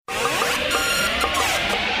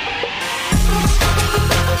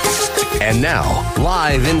And now,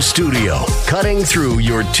 live in studio, cutting through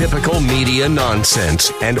your typical media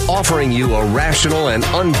nonsense and offering you a rational and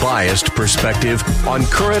unbiased perspective on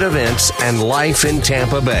current events and life in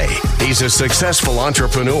Tampa Bay. He's a successful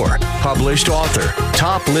entrepreneur, published author,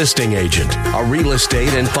 top listing agent, a real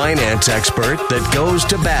estate and finance expert that goes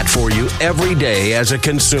to bat for you every day as a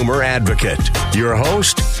consumer advocate. Your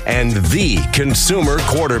host and the consumer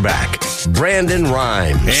quarterback, Brandon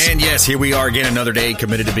Rhymes. And yes, here we are again, another day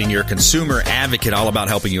committed to being your consumer advocate, all about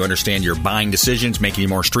helping you understand your buying decisions, making you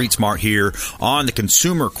more street smart here on the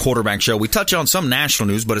Consumer Quarterback Show. We touch on some national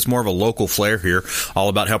news, but it's more of a local flair here, all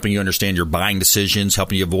about helping you understand your buying decisions,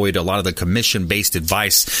 helping you avoid a lot of the commission-based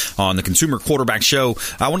advice on the Consumer Quarterback Show.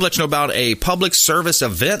 I want to let you know about a public service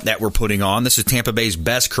event that we're putting on. This is Tampa Bay's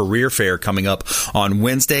Best Career Fair coming up on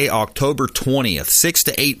Wednesday, October 20th, 6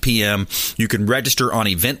 to 8 p.m. You can register on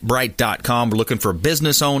eventbrite.com. We're looking for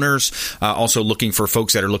business owners, also looking for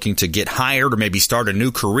folks that are looking to get hired or maybe start a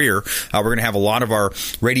new career. We're going to have a lot of our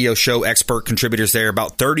radio show expert contributors there,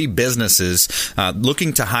 about 30 businesses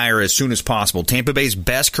looking to hire as soon as possible. Tampa Bay's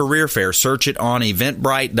Best Career Fair. Search it on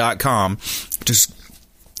eventbrite.com. Just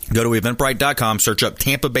go to eventbrite.com, search up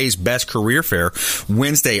Tampa Bay's Best Career Fair,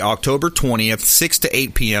 Wednesday, October 20th, 6 to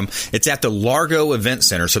 8 p.m. It's at the Largo Event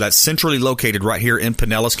Center, so that's centrally located right here in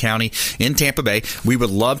Pinellas County in Tampa Bay. We would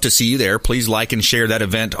love to see you there. Please like and share that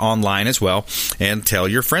event online as well, and tell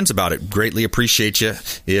your friends about it. Greatly appreciate you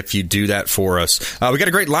if you do that for us. We got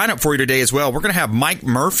a great lineup for you today as well. We're going to have Mike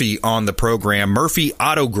Murphy on the program, Murphy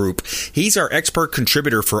Auto Group. He's our expert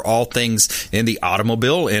contributor for all things in the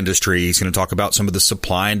automobile industry. He's going to talk about some of the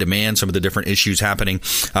supply and demand, some of the different issues happening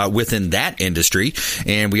within that industry.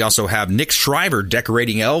 And we also have Nick Shriver,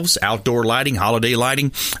 decorating elves, outdoor lighting, holiday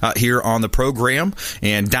lighting here on the program.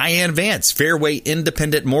 And Diane Vance, Fairway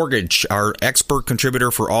Independent Mortgage, our expert contributor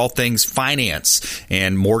for all things finance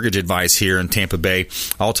and mortgage advice here in Tampa Bay.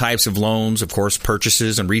 All types of loans, of course,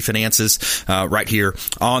 purchases and refinances right here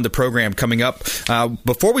on the program coming up.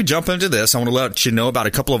 Before we jump into this, I want to let you know about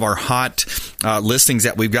a couple of our hot listings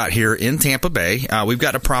that we've got here in Tampa Bay. We've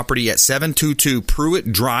got a property at 722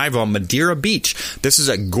 Pruitt Drive on Madeira Beach. This is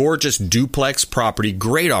a gorgeous duplex property,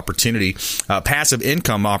 great opportunity, passive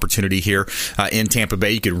income opportunity here in Tampa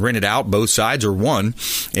Bay. You could rent it out, both sides or one.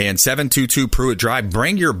 And 722 Pruitt Drive,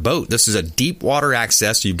 bring your boat. This is a deep water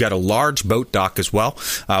access. You've got a large boat dock as well,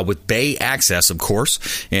 with bay access, of course.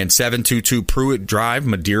 And 722 Pruitt Drive,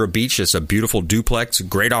 Madeira Beach, is a beautiful duplex,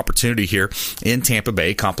 great opportunity here in Tampa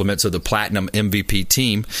Bay. Compliments of the Platinum MVP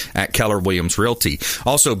team at Keller Williams Realty.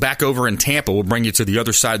 Also, back over in Tampa, we'll bring you to the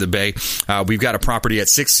other side of the bay. We've got a property at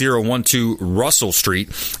 6012 Russell Street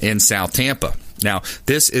in South Tampa. Now,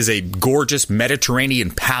 this is a gorgeous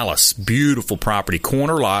Mediterranean palace, beautiful property,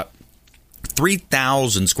 corner lot.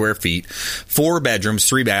 3,000 square feet, 4 bedrooms,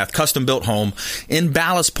 3 bath, custom-built home in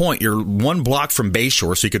Ballast Point. You're 1 block from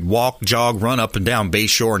Bayshore, so you could walk, jog, run up and down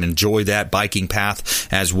Bayshore and enjoy that biking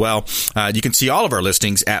path as well. You can see all of our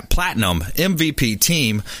listings at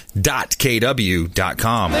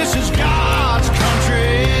platinummvpteam.kw.com. This is God's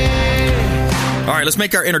country. All right, let's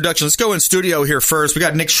make our introduction. Let's go in studio here first. We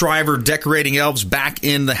got Nick Shriver, decorating elves, back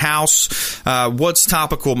in the house. What's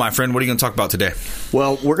topical, my friend? What are you going to talk about today?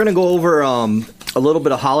 Well, we're going to go over a little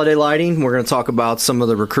bit of holiday lighting. We're going to talk about some of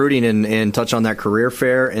the recruiting and touch on that career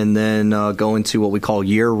fair, and then go into what we call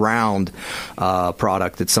year-round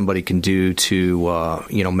product that somebody can do to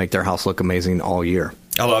make their house look amazing all year.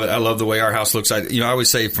 I love it. I love the way our house looks. I always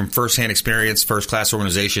say from firsthand experience, first-class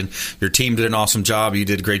organization, your team did an awesome job. You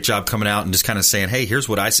did a great job coming out and just kind of saying, hey, here's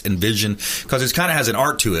what I envision. Because it kind of has an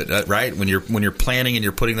art to it, right? When you're planning and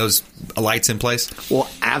you're putting those lights in place. Well,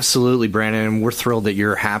 absolutely, Brandon. And we're thrilled that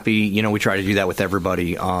you're happy. We try to do that with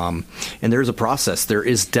everybody. And there's a process. There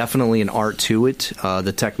is definitely an art to it.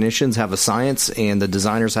 The technicians have a science and the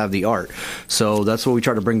designers have the art. So that's what we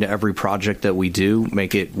try to bring to every project that we do.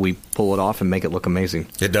 We pull it off and make it look amazing.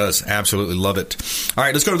 It does. Absolutely love it. All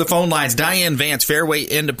right, let's go to the phone lines. Diane Vance, Fairway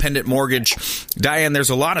Independent Mortgage. Diane, there's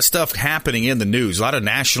a lot of stuff happening in the news, a lot of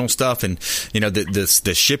national stuff, and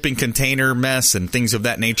the shipping container mess and things of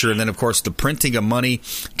that nature, and then of course the printing of money,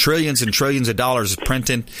 trillions and trillions of dollars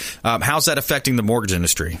printed. How's that affecting the mortgage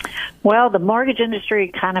industry? Well, the mortgage industry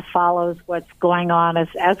kind of follows what's going on.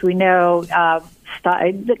 As we know,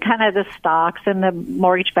 kind of the stocks and the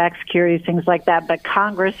mortgage-backed securities, things like that. But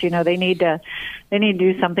Congress, they need to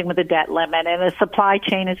do something with the debt limit, and the supply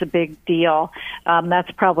chain is a big deal.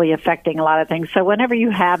 That's probably affecting a lot of things. So whenever you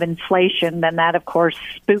have inflation, then that of course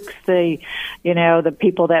spooks the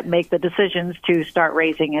people that make the decisions to start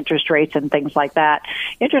raising interest rates and things like that.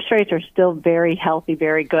 Interest rates are still very healthy,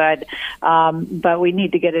 very good, but we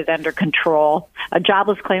need to get it under control.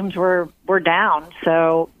 Jobless claims were down,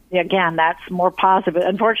 so again, that's more positive.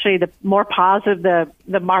 Unfortunately, the more positive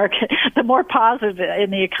the market, the more positive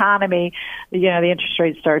in the economy, the interest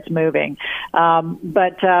rate starts moving. I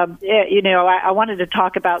wanted to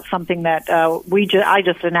talk about something that I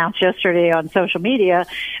just announced yesterday on social media.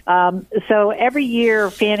 So every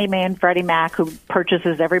year, Fannie Mae and Freddie Mac, who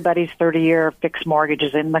purchases everybody's 30-year fixed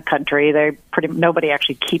mortgages in the country, nobody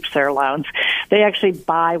actually keeps their loans. They actually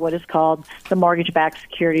buy what is called the mortgage-backed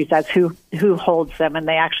securities. That's who holds them, and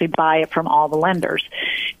they actually buy it from all the lenders.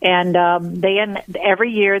 And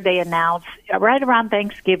every year they announce right around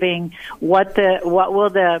Thanksgiving what is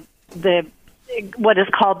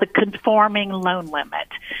called the conforming loan limit.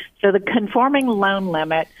 So the conforming loan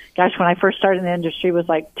limit, gosh, when I first started in the industry, was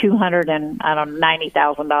like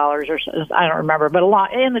 $290,000 or so, I don't remember, but a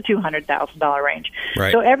lot in the $200,000 range.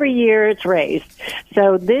 Right. So every year it's raised.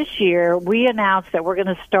 So this year we announced that we're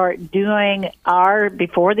going to start doing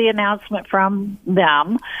before the announcement from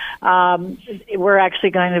them, we're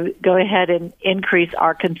actually going to go ahead and increase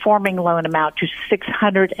our conforming loan amount to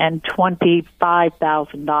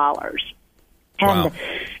 $625,000. Wow.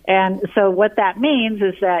 And so what that means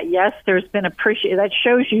is that, yes, there's been that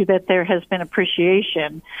shows you that there has been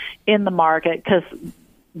appreciation in the market, because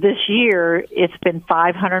this year it's been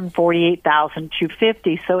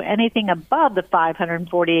 $548,250. So anything above the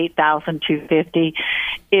 $548,250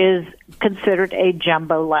 is considered a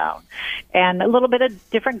jumbo loan. And a little bit of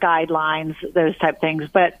different guidelines, those type of things.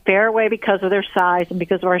 But Fairway, because of their size and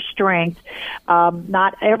because of our strength,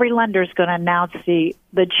 not every lender is going to announce the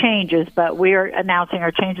changes, but we are announcing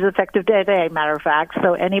our changes effective today, matter of fact.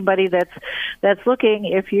 So anybody that's looking,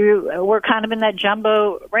 if we're kind of in that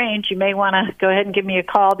jumbo range, you may want to go ahead and give me a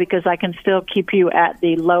call, because I can still keep you at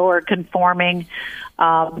the lower conforming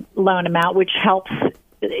loan amount, which helps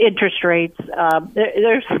interest rates.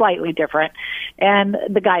 They're slightly different, and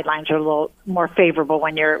the guidelines are a little more favorable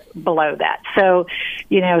when you're below that. So,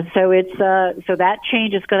 so that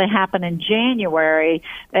change is going to happen in January,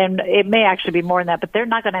 and it may actually be more than that, but they're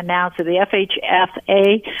not going to announce it. The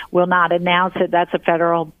FHFA will not announce it. That's a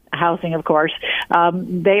federal housing, of course.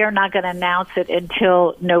 They are not going to announce it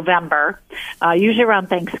until November, usually around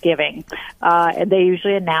Thanksgiving. And they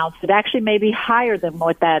usually announce it. Actually may be higher than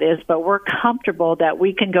what that is, but we're comfortable that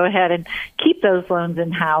we can go ahead and keep those loans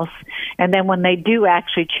in-house. And then when they do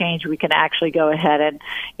actually change, we can actually go ahead and,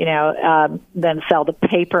 then sell the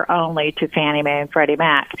paper only to Fannie Mae and Freddie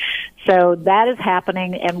Mac. So that is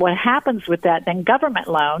happening. And what happens with that, then government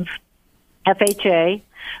loans, FHA,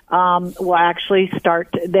 will actually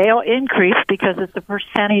they'll increase because it's a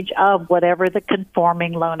percentage of whatever the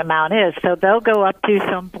conforming loan amount is. So they'll go up to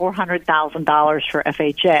some $400,000 for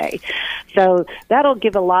FHA. So that'll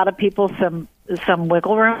give a lot of people some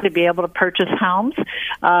wiggle room to be able to purchase homes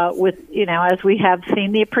with, as we have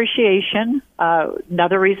seen the appreciation.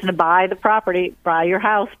 Another reason to buy your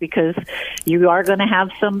house, because you are going to have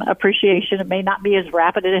some appreciation. It may not be as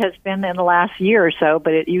rapid as it has been in the last year or so,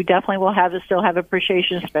 but you definitely will still have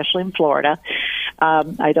appreciation, especially in Florida.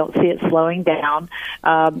 I don't see it slowing down.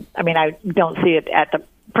 I don't see it at the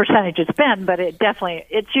percentage it's been, but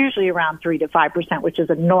it's usually around 3 to 5%, which is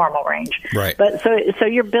a normal range. Right. But so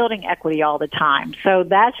you're building equity all the time. So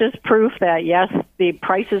that's just proof that, yes, the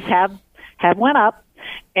prices have went up,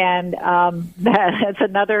 and that's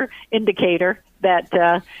another indicator that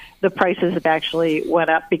the prices have actually went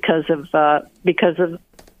up because of the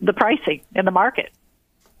pricing in the market.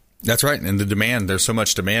 That's right. And the demand, there's so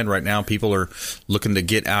much demand right now. People are looking to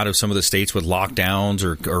get out of some of the states with lockdowns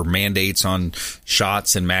or mandates on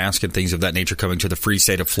shots and masks and things of that nature coming to the free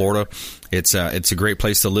state of Florida. It's a great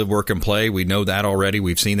place to live, work, and play. We know that already.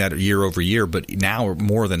 We've seen that year over year. But now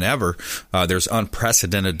more than ever, there's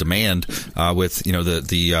unprecedented demand with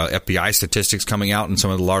the FBI statistics coming out in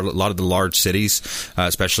some of a lot of the large cities,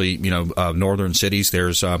 especially northern cities.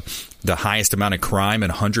 There's the highest amount of crime in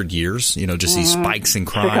 100 years. Just these spikes in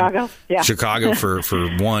crime. Chicago, yeah. Chicago for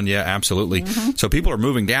one, yeah, absolutely. Mm-hmm. So people are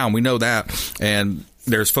moving down. We know that, and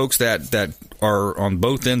there's folks that are on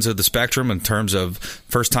both ends of the spectrum in terms of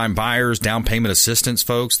first-time buyers, down payment assistance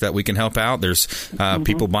folks that we can help out. There's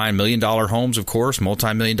people buying $1 million homes, of course,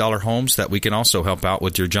 multi-million-dollar homes that we can also help out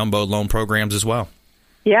with your jumbo loan programs as well.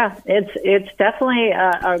 Yeah, it's definitely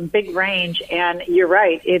a big range, and you're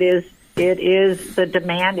right. It is the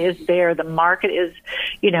demand is there. The market is,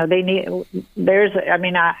 the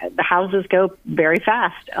houses go very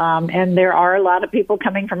fast, and there are a lot of people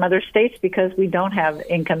coming from other states because we don't have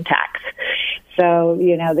income tax. So,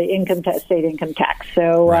 the state income tax.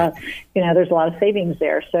 So, right. There's a lot of savings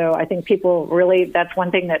there. So I think people really, that's one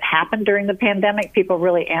thing that happened during the pandemic. People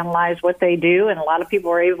really analyzed what they do, and a lot of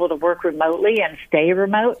people are able to work remotely and stay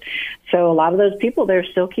remote. So a lot of those people, they're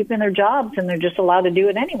still keeping their jobs, and they're just allowed to do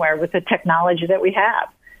it anywhere with the technology that we have.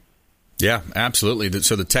 Yeah, absolutely.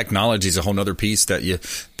 So the technology is a whole other piece that you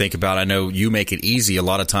think about. I know you make it easy a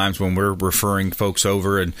lot of times when we're referring folks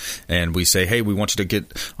over and we say, hey, we want you to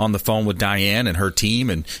get on the phone with Diane and her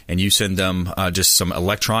team, and you send them just some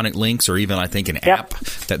electronic links or even, I think, an app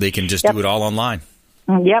that they can just do it all online.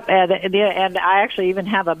 Yep, and I actually even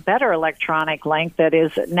have a better electronic link that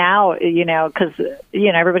is now, because,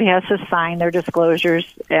 everybody has to sign their disclosures,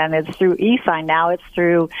 and it's through e-sign now. It's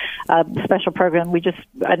through a special program we just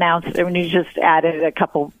announced, and we just added a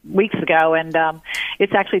couple weeks ago, and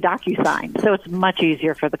it's actually DocuSign, so it's much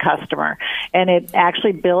easier for the customer. And it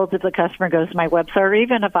actually builds if the customer goes to my website, or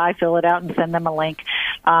even if I fill it out and send them a link.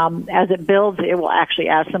 As it builds, it will actually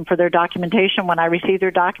ask them for their documentation. When I receive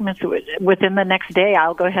their documents within the next day,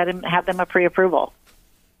 I'll go ahead and have them a pre-approval.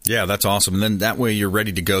 Yeah, that's awesome. And then that way you're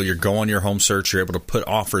ready to go. You go on your home search. You're able to put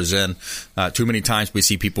offers in. Too many times we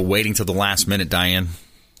see people waiting till the last minute, Diane.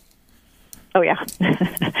 Oh, yeah.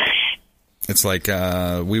 It's like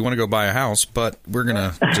we want to go buy a house, but we're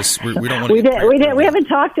gonna just we don't want to. We haven't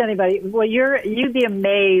talked to anybody. Well, you'd be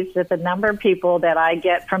amazed at the number of people that I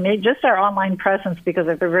get from just our online presence because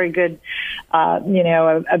of a very good,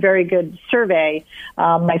 a very good survey.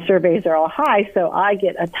 My surveys are all high, so I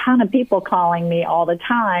get a ton of people calling me all the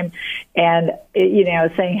time, and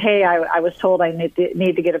saying, "Hey, I was told I need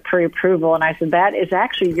to get a pre-approval," and I said that is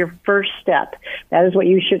actually your first step. That is what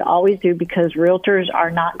you should always do because realtors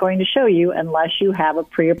are not going to show you unless you have a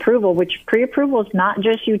pre-approval, which pre-approval is not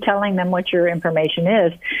just you telling them what your information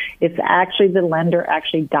is. It's actually the lender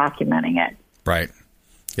actually documenting it. Right.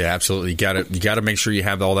 Yeah, absolutely. You got to make sure you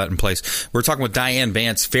have all that in place. We're talking with Diane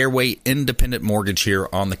Vance, Fairway Independent Mortgage here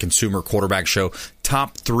on the Consumer Quarterback Show.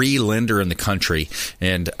 Top 3 lender in the country,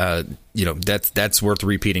 and that's worth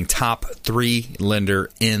repeating. Top 3 lender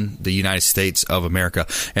in the United States of America.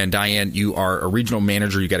 And Diane, you are a regional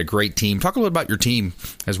manager. You got a great team. Talk a little about your team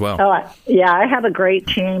as well. Oh, yeah, I have a great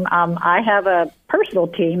team. I have a personal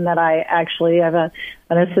team that I actually have an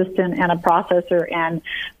assistant and a processor and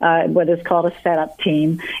what is called a setup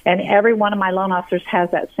team. And every one of my loan officers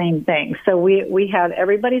has that same thing. So we have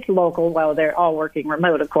everybody's local. Well, they're all working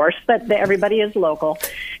remote, of course, but everybody is local.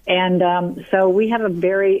 And so we have a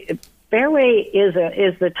very Fairway is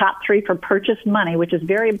the top 3 for purchase money, which is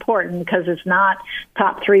very important because it's not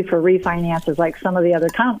top 3 for refinances like some of the other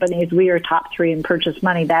companies. We are top 3 in purchase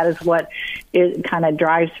money. That is what it kind of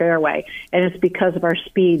drives Fairway, and it's because of our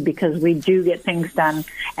speed. Because we do get things done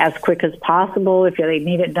as quick as possible. If they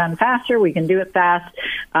need it done faster, we can do it fast.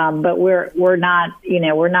 But we're not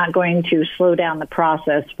going to slow down the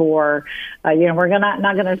process for we're not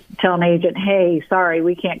going to tell an agent, hey, sorry,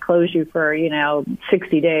 we can't close you for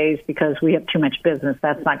 60 days because we have too much business.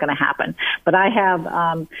 That's not going to happen. But I have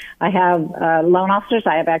loan officers.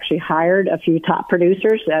 I have actually hired a few top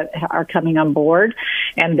producers that are coming on board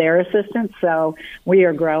and their assistants. So we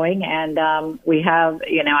are growing, and we have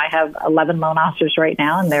I have 11 loan officers right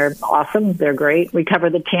now, and they're awesome. They're great. We cover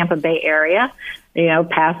the Tampa Bay area.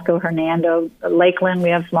 Pasco, Hernando, Lakeland, we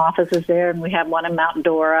have some offices there, and we have one in Mount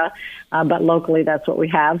Dora. But locally, that's what we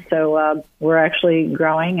have. So we're actually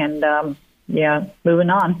growing and, moving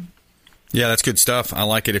on. Yeah, that's good stuff. I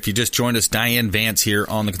like it. If you just joined us, Diane Vance here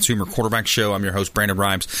on the Consumer Quarterback Show. I'm your host, Brandon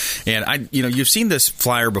Rhymes. And you've seen this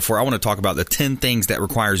flyer before. I want to talk about the 10 things that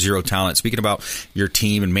require zero talent. Speaking about your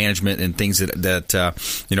team and management and things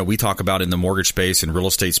that we talk about in the mortgage space and real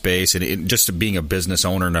estate space and just being a business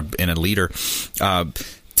owner and a leader.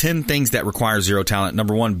 10 things that require zero talent.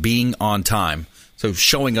 Number 1, being on time. So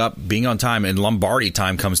showing up, being on time, and Lombardi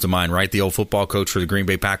time comes to mind, right? The old football coach for the Green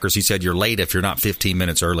Bay Packers. He said you're late if you're not 15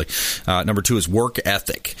 minutes early. Number 2 is work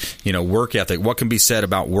ethic. Work ethic. What can be said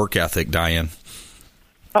about work ethic, Diane?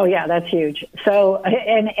 Oh, yeah, that's huge. So,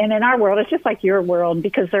 and in our world, it's just like your world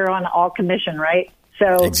because they're on all commission, right?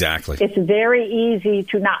 So exactly, it's very easy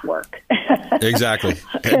to not work. Exactly.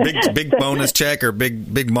 Big bonus check or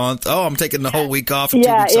big month. Oh, I'm taking the whole week off.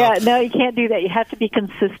 Yeah. No, you can't do that. You have to be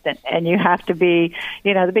consistent, and you have to be,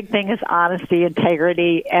 the big thing is honesty,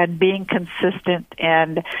 integrity, and being consistent,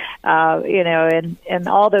 and and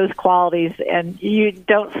all those qualities. And you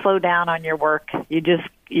don't slow down on your work. You just,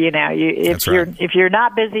 if you're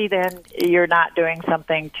not busy, then you're not doing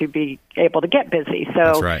something to be able to get busy.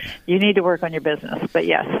 So you need to work on your business. But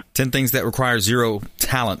yes, 10 things that require zero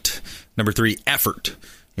talent. Number 3, effort.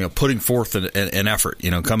 Putting forth an effort,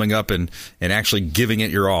 coming up and actually giving it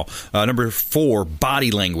your all. Number 4,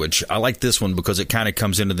 body language. I like this one because it kind of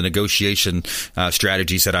comes into the negotiation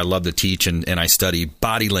strategies that I love to teach and I study.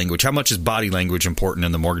 Body language. How much is body language important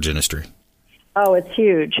in the mortgage industry? Oh, it's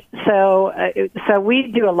huge. So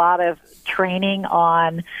we do a lot of training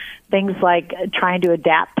on things like trying to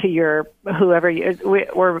adapt to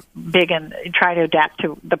we're big in trying to adapt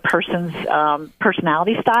to the person's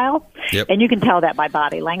personality style. Yep. And you can tell that by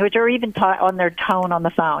body language or even on their tone on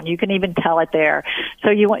the phone. You can even tell it there.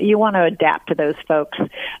 So you want to adapt to those folks.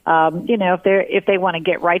 If they want to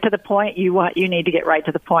get right to the point, you need to get right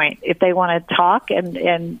to the point. If they want to talk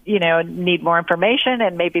and need more information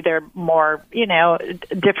and maybe they're more,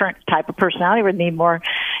 different type of personality or need more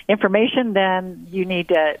information, then you need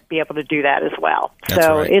to be able to do that as well. That's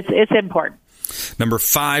so right. It's important. Number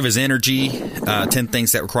 5 is energy. 10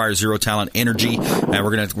 things that require zero talent energy. And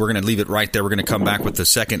we're gonna leave it right there. We're gonna come back with the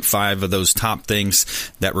second 5 of those top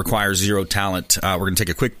things that require zero talent. We're gonna take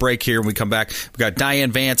a quick break here. When we come back, we've got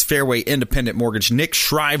Diane Vance, Fairway Independent Mortgage, Nick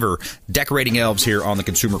Shriver, Decorating Elves here on the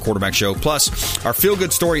Consumer Quarterback Show. Plus, our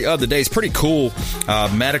feel-good story of the day is pretty cool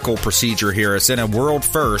medical procedure here. It's in a world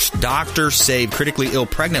first. Doctors save critically ill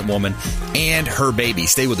pregnant woman and her baby.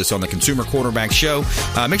 Stay with us on the Consumer Quarterback Show.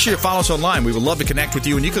 Make sure you follow us online. We would love to connect with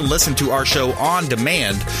you, and you can listen to our show on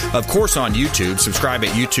demand, of course, on YouTube. Subscribe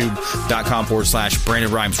at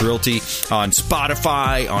youtube.com/Brandon Rhymes Realty, on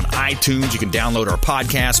Spotify, on iTunes. You can download our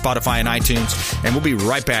podcast, Spotify and iTunes, and we'll be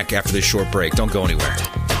right back after this short break. Don't go anywhere.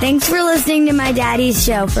 Thanks for listening to my daddy's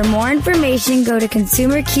show. For more information, go to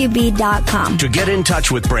ConsumerQB.com. To get in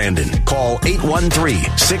touch with Brandon, call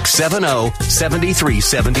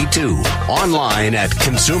 813-670-7372. Online at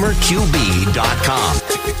ConsumerQB.com.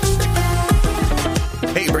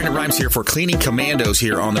 Hey, Brandon Rhymes here for Cleaning Commandos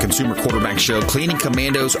here on the Consumer Quarterback Show. Cleaning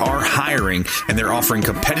Commandos are hiring, and they're offering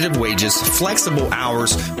competitive wages, flexible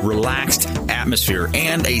hours, relaxed atmosphere,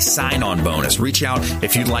 and a sign-on bonus. Reach out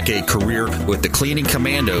if you'd like a career with the Cleaning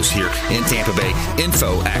Commandos here in Tampa Bay.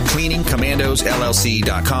 Info at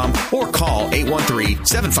cleaningcommandosllc.com or call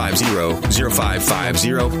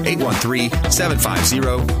 813-750-0550,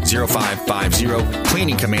 813-750-0550.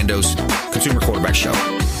 Cleaning Commandos, Consumer Quarterback Show.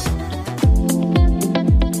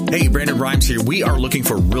 Hey, Brandon Rhymes here. We are looking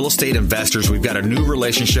for real estate investors. We've got a new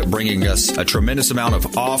relationship bringing us a tremendous amount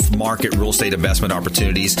of off-market real estate investment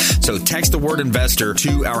opportunities. So text the word investor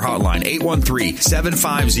to our hotline,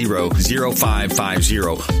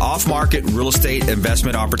 813-750-0550. Off-market real estate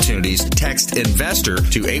investment opportunities. Text investor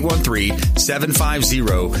to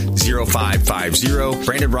 813-750-0550.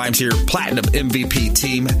 Brandon Rhymes here, Platinum MVP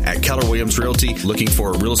team at Keller Williams Realty, looking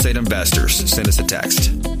for real estate investors. Send us a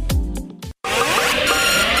text.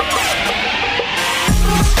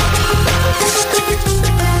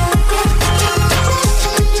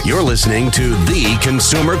 You're listening to The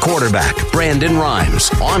Consumer Quarterback, Brandon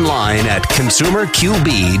Rhymes, online at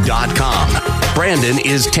ConsumerQB.com. Brandon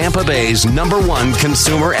is Tampa Bay's #1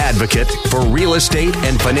 consumer advocate for real estate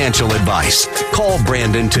and financial advice. Call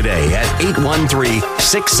Brandon today at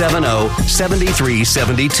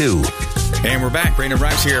 813-670-7372. And we're back. Brandon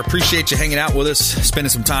Rhymes here. Appreciate you hanging out with us, spending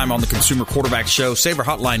some time on the Consumer Quarterback Show. Save our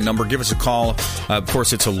hotline number. Give us a call. Of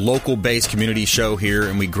course, it's a local-based community show here,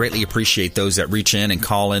 and we greatly appreciate those that reach in and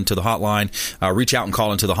call into the hotline. Reach out and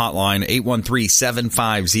call into the hotline,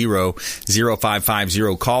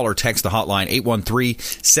 813-750-0550. Call or text the hotline,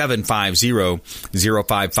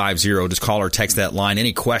 813-750-0550. Just call or text that line.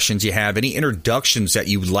 Any questions you have, any introductions that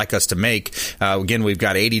you would like us to make. Again, we've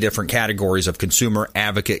got 80 different categories of consumer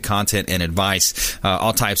advocate content and advice,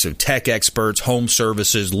 all types of tech experts, home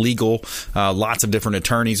services, legal, lots of different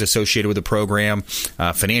attorneys associated with the program,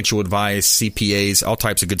 financial advice, CPAs, all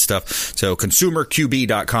types of good stuff. So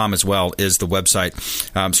ConsumerQB.com as well is the website.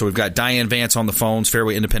 So we've got Diane Vance on the phones,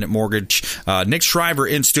 Fairway Independent Mortgage, Nick Shriver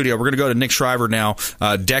in studio. We're going to go to Nick Shriver now,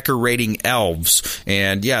 Decorating Elves.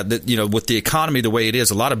 And yeah, with the economy the way it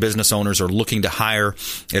is, a lot of business owners are looking to hire.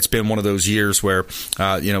 It's been one of those years where,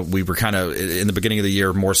 we were kind of in the beginning of the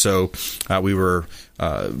year more so. We were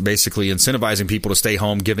basically incentivizing people to stay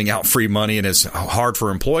home, giving out free money, and it's hard for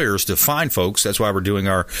employers to find folks. That's why we're doing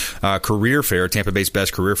our career fair, Tampa Bay's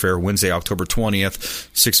Best Career Fair, Wednesday, October 20th,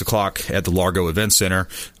 6 o'clock at the Largo Event Center.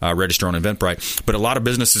 Register on Eventbrite. But a lot of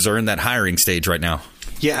businesses are in that hiring stage right now.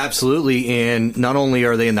 Yeah, absolutely. And not only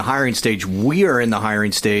are they in the hiring stage, we are in the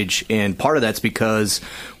hiring stage. And part of that's because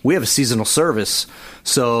we have a seasonal service.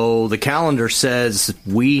 So the calendar says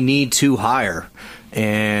we need to hire.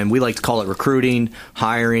 And we like to call it recruiting,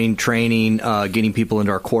 hiring, training, getting people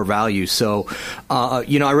into our core values. So, I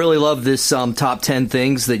really love this top 10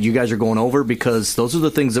 things that you guys are going over, because those are the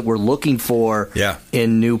things that we're looking for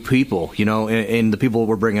in new people, in the people that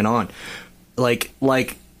we're bringing on. Like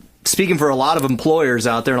speaking for a lot of employers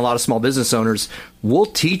out there and a lot of small business owners, we'll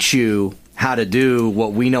teach you how to do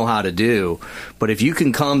what we know how to do. But if you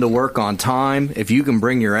can come to work on time, if you can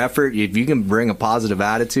bring your effort, if you can bring a positive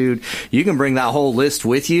attitude, you can bring that whole list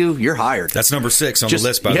with you, you're hired. That's number 6 on the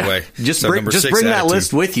list, by the way. Just bring that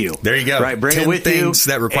list with you. There you go. Right, bring it with you. 10 things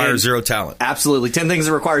that require zero talent. Absolutely. 10 things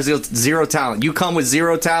that require zero talent. You come with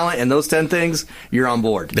zero talent, and those 10 things, you're on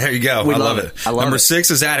board. There you go. I love it. Number 6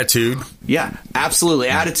 is attitude. Yeah, absolutely.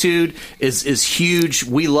 Attitude is huge.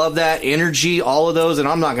 We love that. Energy, all of those. And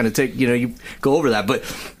I'm not going to take, you go over that. But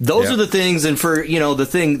those are the things. And for, the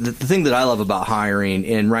thing that I love about hiring,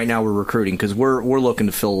 and right now we're recruiting, because we're looking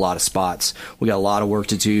to fill a lot of spots. We got a lot of work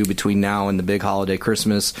to do between now and the big holiday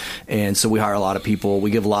Christmas. And so we hire a lot of people.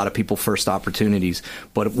 We give a lot of people first opportunities.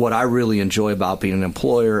 But what I really enjoy about being an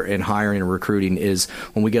employer and hiring and recruiting is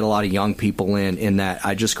when we get a lot of young people in that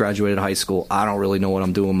I just graduated high school. I don't really know what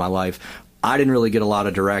I'm doing in my life. I didn't really get a lot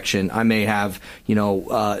of direction. I may have,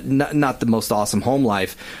 not the most awesome home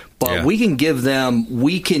life, but we can give them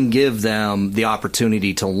the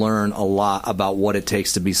opportunity to learn a lot about what it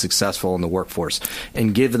takes to be successful in the workforce,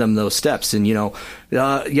 and give them those steps. And,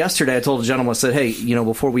 yesterday I told a gentleman, I said, hey,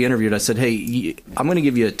 before we interviewed, I said, hey, I'm going to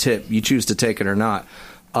give you a tip. You choose to take it or not.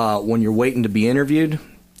 When you're waiting to be interviewed,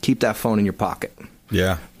 keep that phone in your pocket.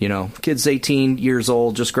 Yeah. Kid's 18 years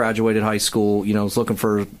old, just graduated high school, is looking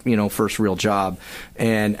for, first real job.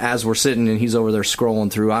 And as we're sitting and he's over there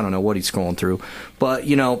scrolling through, I don't know what he's scrolling through. But,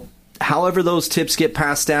 however those tips get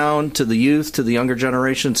passed down to the youth, to the younger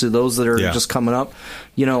generation, to those that are just coming up,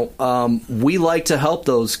 we like to help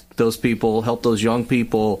those people, help those young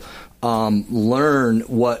people learn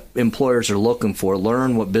what employers are looking for,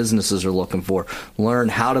 learn what businesses are looking for, learn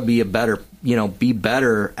how to be be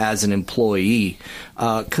better as an employee,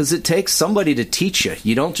 because it takes somebody to teach you.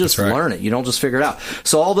 You don't just learn it. You don't just figure it out.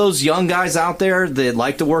 So all those young guys out there that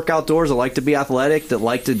like to work outdoors, that like to be athletic, that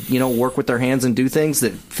like to, work with their hands and do things,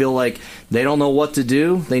 that feel like they don't know what to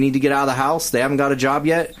do, they need to get out of the house, they haven't got a job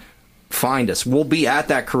yet, find us. We'll be at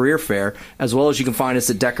that career fair, as well as you can find us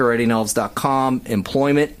at decoratingelves.com,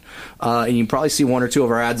 employment. And you can probably see one or two of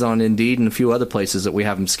our ads on Indeed and a few other places that we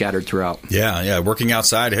have them scattered throughout. Yeah. Working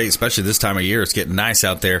outside, hey, especially this time of year, it's getting nice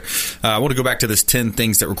out there. I want to go back to this 10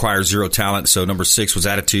 things that require zero talent. So number 6 was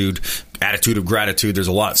attitude of gratitude. There's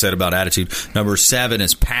a lot said about attitude. Number 7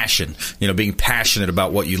 is passion, being passionate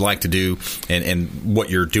about what you like to do and what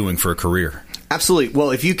you're doing for a career. Absolutely.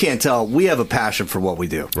 Well, if you can't tell, we have a passion for what we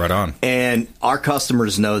do. Right on. And our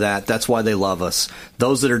customers know that. That's why they love us.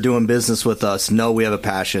 Those that are doing business with us know we have a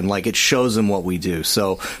passion. Like, it shows them what we do.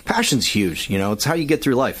 So passion's huge. It's how you get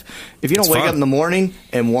through life. If you don't wake up in the morning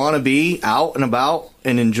and want to be out and about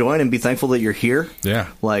and enjoying and be thankful that you're here, I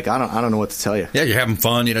don't know what to tell you. Yeah, you're having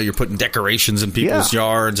fun. You're putting decorations in people's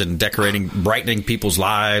yards and brightening people's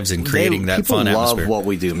lives and creating that fun atmosphere. People love what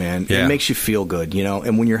we do, man. It makes you feel good,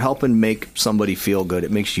 and when you're helping make somebody feel good, it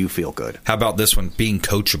makes you feel good. How about this one, being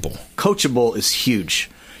coachable? Coachable is huge.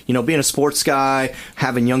 Being a sports guy,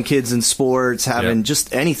 having young kids in sports, having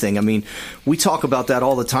just anything. I mean, we talk about that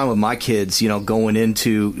all the time with my kids, going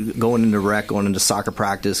into rec, going into soccer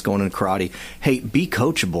practice, going into karate. Hey, be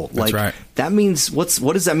coachable. That's right. That means, what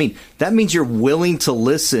does that mean? That means you're willing to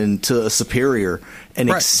listen to a superior and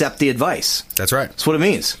accept the advice. That's right. That's what it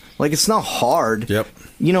means. Like, it's not hard. Yep.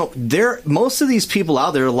 Most of these people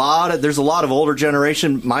out there, there's a lot of older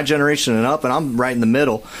generation, my generation and up, and I'm right in the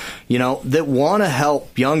middle, that want to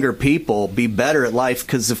help younger people be better at life,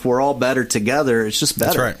 because if we're all better together, it's just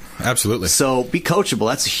better. That's right. Absolutely. So be coachable.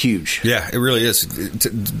 That's huge. Yeah, it really is.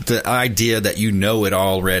 The idea that you know it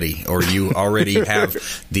already, or you already have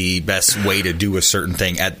the best way to do a certain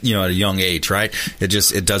thing at a young age, right?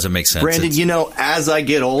 It doesn't make sense. Brandon, as I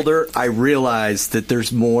get older, I realize that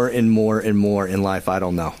there's more and more and more in life I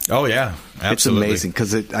don't know. Oh, yeah. It's amazing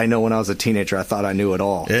because I know when I was a teenager, I thought I knew it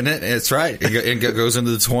all. Isn't it? It's right. It goes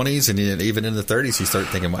into the 20s and even in the 30s, you start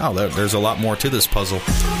thinking, wow, there's a lot more to this puzzle.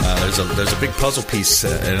 There's a big puzzle piece,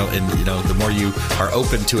 and the more you are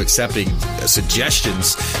open to accepting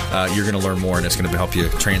suggestions, you're going to learn more, and it's going to help you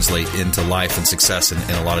translate into life and success in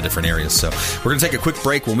a lot of different areas. So we're going to take a quick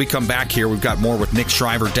break. When we come back here, we've got more with Nick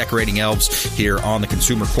Shriver, Decorating Elves, here on the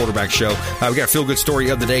Consumer Quarterback Show. We got a feel-good story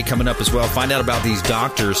of the day coming up as well. Find out about these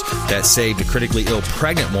doctors that saved a critically ill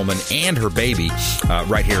pregnant woman and her baby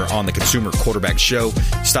right here on the Consumer Quarterback Show.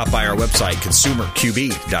 Stop by our website,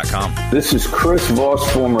 consumerqb.com. This is Chris Voss,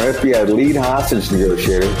 former FBI lead hostage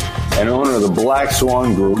negotiator and owner of the Black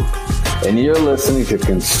Swan Group, and you're listening to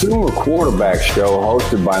Consumer Quarterback Show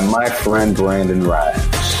hosted by my friend Brandon Rhymes.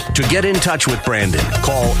 To get in touch with Brandon,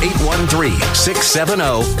 call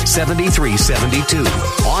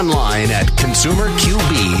 813-670-7372. Online at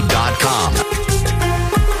consumerqb.com.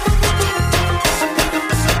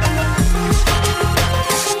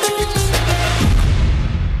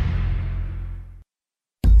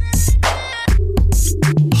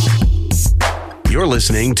 You're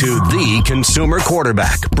listening to the Consumer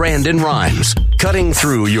Quarterback, Brandon Rhymes, cutting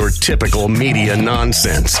through your typical media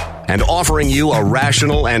nonsense and offering you a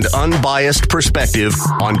rational and unbiased perspective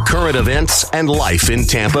on current events and life in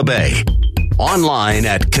Tampa Bay. Online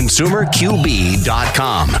at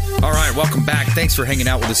consumerqb.com. All right, welcome back. Thanks for hanging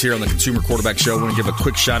out with us here on the Consumer Quarterback Show. I want to give a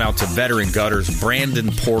quick shout out to Veteran Gutters,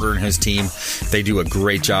 Brandon Porter and his team. They do a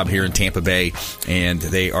great job here in Tampa Bay, and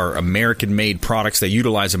they are American-made products. They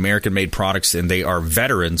utilize American-made products, and they are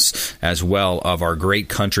veterans as well of our great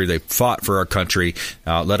country. They fought for our country.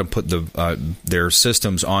 Let them put their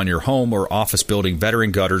systems on your home or office building.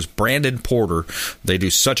 Veteran Gutters, Brandon Porter. They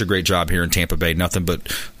do such a great job here in Tampa Bay. Nothing but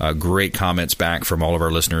great comments back from all of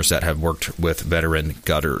our listeners that have worked with Veteran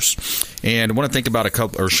Gutters. And I want to think about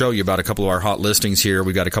show you about a couple of our hot listings here.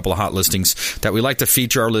 We've got a couple of hot listings that we like to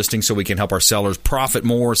feature our listings so we can help our sellers profit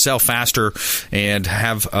more, sell faster, and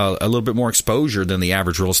have a little bit more exposure than the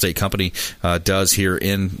average real estate company does here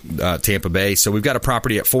in Tampa Bay. So we've got a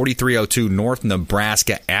property at 4302 North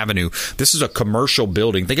Nebraska Avenue. This is a commercial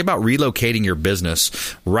building. Think about relocating your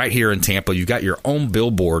business right here in Tampa. You've got your own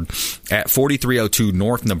billboard at 4302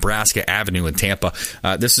 North Nebraska Avenue in Tampa.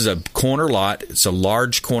 This is a corner lot. It's a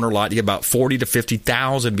large corner lot. You get about 40 to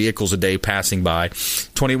 50,000 vehicles a day passing by.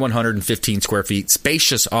 2,115 square feet.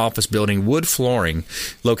 Spacious office building. Wood flooring.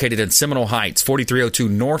 Located in Seminole Heights. 4302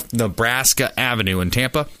 North Nebraska Avenue in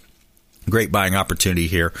Tampa. Great buying opportunity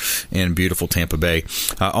here in beautiful Tampa Bay.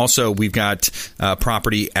 Also, we've got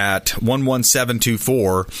property at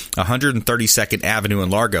 11724 132nd Avenue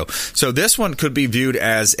in Largo. So this one could be viewed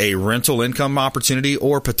as a rental income opportunity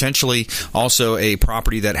or potentially also a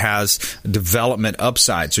property that has development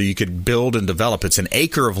upside. So you could build and develop. It's an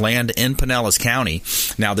acre of land in Pinellas County.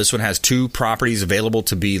 Now, this one has two properties available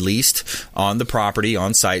to be leased on the property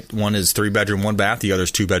on site. One is 3-bedroom, 1-bath. The other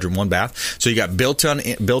is 2-bedroom, 1-bath. So you got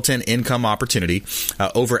built-in income opportunity,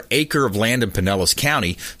 over acre of land in Pinellas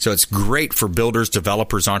County. So it's great for builders,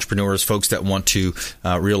 developers, entrepreneurs, folks that want to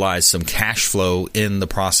realize some cash flow in the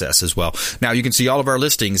process as well. Now you can see all of our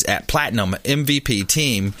listings at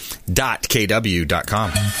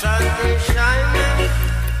platinummvpteam.kw.com.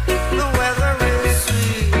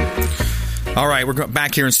 All right, we're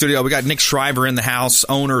back here in studio. We got Nick Shriver in the house,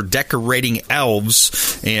 owner Decorating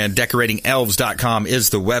Elves, and decoratingelves.com is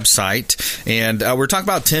the website. And we're talking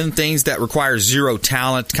about 10 things that require zero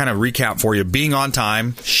talent. Kind of recap for you: being on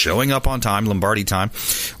time, showing up on time, Lombardi time,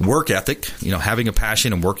 work ethic, having a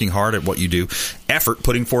passion and working hard at what you do, effort,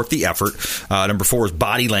 putting forth the effort. Number 4 is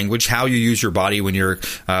body language, how you use your body when you're,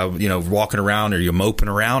 walking around, or you're moping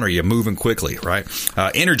around, or you're moving quickly, right?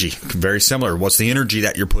 Energy, very similar. What's the energy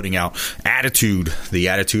that you're putting out? Attitude, the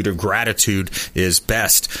attitude of gratitude is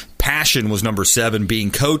best. Passion was number 7. Being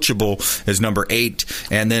coachable is number 8.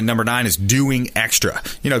 And then number 9 is doing extra.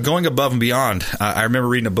 Going above and beyond. I remember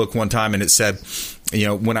reading a book one time, and it said,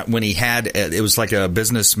 when he had, it was like a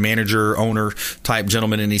business manager, owner type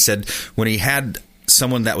gentleman, and he said when he had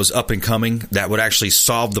someone that was up and coming that would actually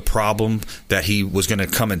solve the problem that he was going to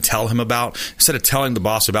come and tell him about, instead of telling the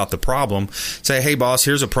boss about the problem, say, hey boss,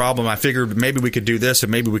 here's a problem. I figured maybe we could do this and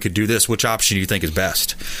maybe we could do this. Which option do you think is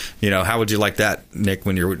best? How would you like that, Nick,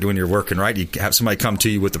 when you're working, right? You have somebody come to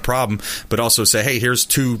you with the problem, but also say, hey, here's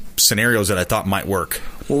 2 scenarios that I thought might work.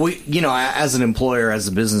 Well, as an employer, as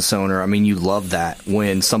a business owner, you love that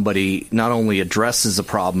when somebody not only addresses a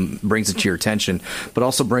problem, brings it to your attention, but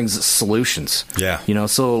also brings solutions. Yeah.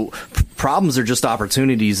 So problems are just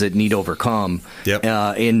opportunities that need overcome. Yep.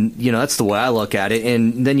 And that's the way I look at it.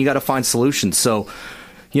 And then you got to find solutions. So,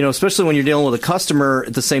 especially when you're dealing with a customer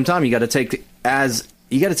at the same time, you got to take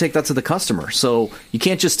that to the customer. So you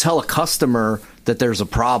can't just tell a customer that there's a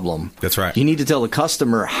problem. That's right. You need to tell the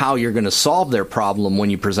customer how you're going to solve their problem when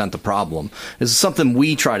you present the problem. This is something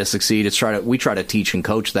we try to succeed. We try to teach and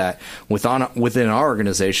coach that within our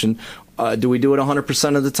organization. Do we do it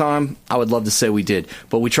 100% of the time? I would love to say we did,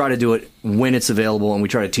 but we try to do it when it's available, and we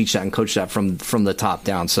try to teach that and coach that from the top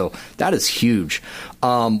down. So that is huge.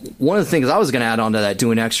 One of the things I was going to add on to that,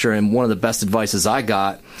 doing extra, and one of the best advices I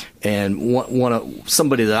got, and one of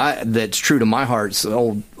somebody that's true to my heart, is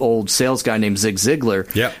an old sales guy named Zig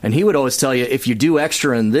Ziglar. Yeah. And he would always tell you, if you do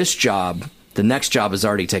extra in this job, the next job is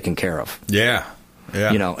already taken care of. Yeah.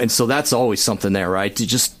 Yeah. And so that's always something there, right? To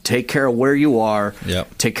just take care of where you are,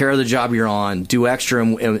 take care of the job you're on, do extra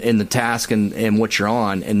in the task and what you're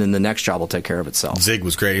on, and then the next job will take care of itself. Zig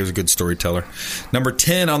was great. He was a good storyteller. Number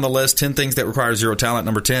 10 on the list, 10 things that require zero talent.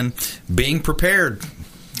 Number 10, being prepared.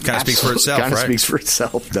 Kind of speaks for itself, right? Kind of speaks for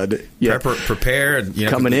itself, doesn't it? Yeah. Prepare. And,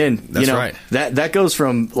 coming in. That's right. That goes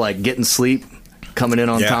from, like, getting sleep, coming in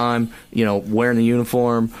on time, wearing the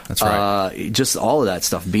uniform. That's right. Just all of that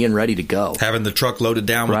stuff, being ready to go. Having the truck loaded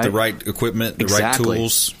down with the right equipment, the right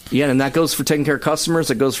tools. Yeah, and that goes for taking care of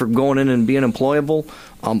customers. It goes for going in and being employable.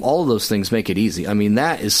 All of those things make it easy. I mean,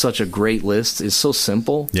 that is such a great list. It's so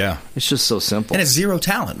simple. Yeah. It's just so simple. And it's zero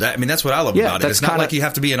talent. I mean, that's what I love about it. It's not like you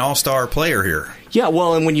have to be an all-star player here. Yeah,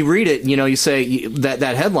 well, and when you read it, you say that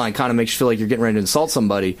headline kind of makes you feel like you're getting ready to insult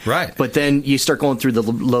somebody. Right. But then you start going through the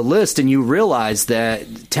list and you realize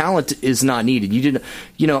that talent is not needed. You didn't,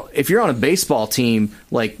 if you're on a baseball team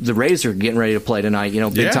like the Rays are getting ready to play tonight,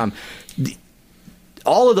 big time.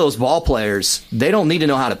 All of those ball players, they don't need to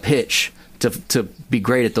know how to pitch to be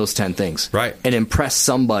great at those 10 things. Right. And impress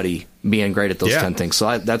somebody being great at those 10 things.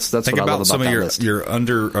 So that's what I love about some that of list. your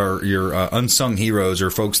unsung heroes, or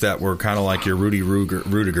folks that were kind of like your Rudy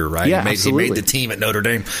Rudiger, right? Yeah, He made the team at Notre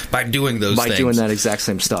Dame by doing those things. By doing that exact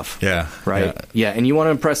same stuff. Yeah. Right? Yeah. And you want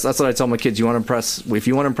to impress, that's what I tell my kids, if you want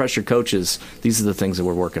to impress your coaches, these are the things that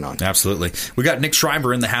we're working on. Absolutely. We got Nick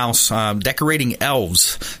Schreiber in the house, decorating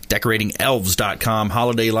elves, decoratingelves.com,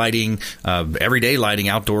 holiday lighting, everyday lighting,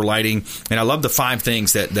 outdoor lighting. And I love the 5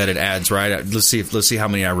 things that it adds, right? Let's see how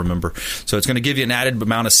many I remember. So it's going to give you an added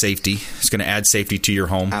amount of safety. It's going to add safety to your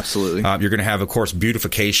home. Absolutely. You're going to have, of course,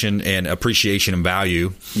 beautification and appreciation and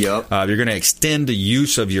value. Yep. You're going to extend the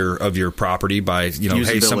use of your property by,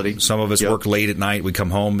 hey, some of us work late at night. We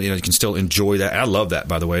come home, you can still enjoy that. I love that,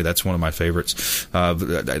 by the way. That's one of my favorites.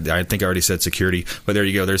 I think I already said security, but there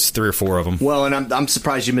you go. There's 3 or 4 of them. Well, and I'm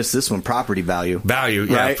surprised you missed this one. Property value. Value,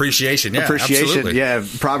 yeah. Right? Appreciation, yeah. Appreciation, absolutely. yeah.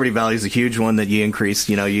 Property value is a huge one that you increase.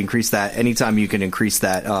 You increase that anytime you can increase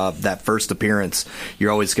that first appearance.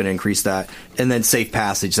 You're always going to increase that, and then safe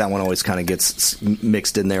passage. That one always kind of gets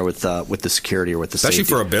mixed in there with the security or with the especially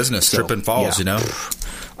safety. For a business. Trip and falls,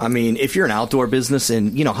 I mean, if you're an outdoor business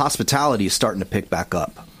and hospitality is starting to pick back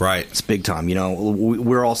up. Right. It's big time.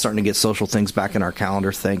 We're all starting to get social things back in our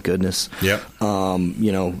calendar, thank goodness. Yep.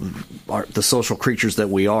 The social creatures that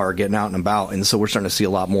we are getting out and about, and so we're starting to see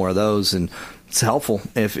a lot more of those, and it's helpful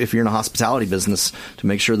if you're in a hospitality business to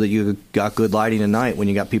make sure that you got good lighting at night when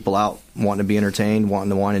you got people out wanting to be entertained, wanting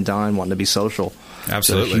to wine and dine, wanting to be social.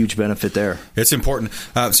 Absolutely. It's a huge benefit there. It's important.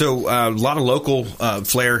 So a lot of local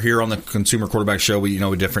flair here on the Consumer Quarterback Show. We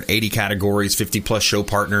different 80 categories, 50-plus show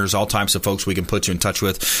partners, all types of folks we can put you in touch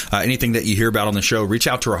with. Anything that you hear about on the show, reach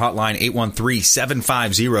out to our hotline,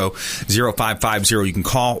 813-750-0550. You can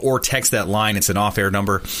call or text that line. It's an off-air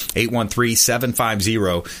number,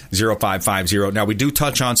 813-750-0550. Now, we do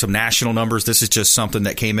touch on some national numbers. This is just something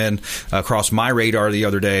that came in across my radar the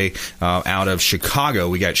other day out of Chicago.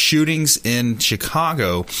 We got shootings in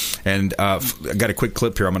Chicago, and I got a quick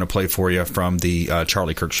clip here I'm going to play for you from the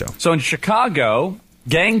Charlie Kirk Show. So in Chicago,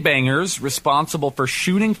 gangbangers responsible for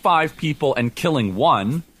shooting 5 people and killing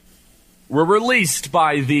 1 were released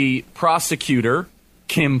by the prosecutor,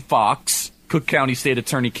 Kim Fox, Cook County State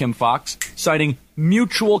Attorney Kim Fox, citing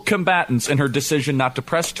mutual combatants in her decision not to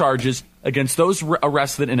press charges against those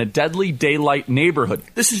arrested in a deadly daylight neighborhood.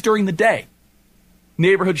 This is during the day.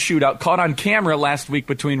 Neighborhood shootout caught on camera last week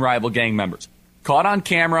between rival gang members. Caught on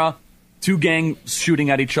camera, 2 gangs shooting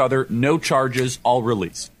at each other, no charges, all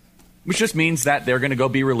released. Which just means that they're going to go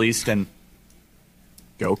be released and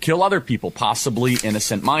go kill other people, possibly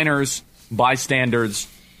innocent minors, bystanders.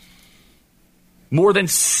 More than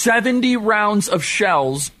 70 rounds of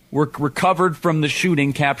shells were recovered from the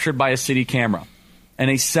shooting captured by a city camera. And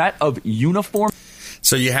a set of uniform...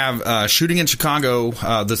 So you have shooting in Chicago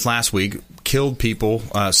this last week, killed people,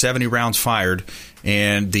 70 rounds fired,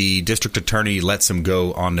 and the district attorney lets him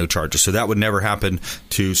go on no charges. So that would never happen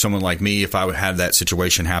to someone like me if I would have that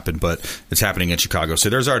situation happen, but it's happening in Chicago. So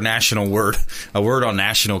there's our national word, a word on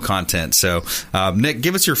national content. So, Nick,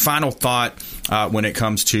 give us your final thought when it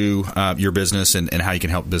comes to your business and how you can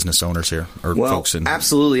help business owners here, or folks.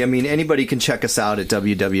 Absolutely. I mean, anybody can check us out at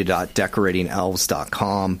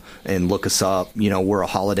www.decoratingelves.com and look us up. You know, we're a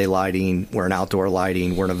holiday lighting, we're an outdoor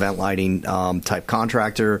lighting, we're an event lighting type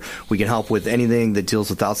contractor. We can help with anything that deals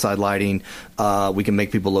with outside lighting. We can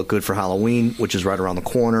make people look good for Halloween, which is right around the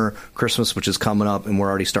corner, Christmas, which is coming up, and we're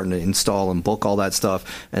already starting to install and book all that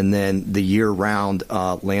stuff. And then the year-round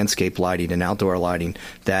landscape lighting and outdoor lighting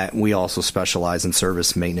that we also specialize in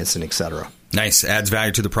service, maintenance, and et cetera. Nice. Adds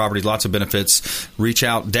value to the property. Lots of benefits. Reach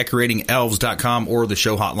out, decoratingelves.com or the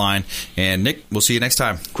show hotline. And Nick, we'll see you next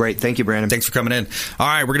time. Great. Thank you, Brandon. Thanks for coming in. All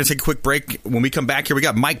right, we're going to take a quick break. When we come back here, we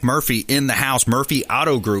got Mike Murphy in the house, Murphy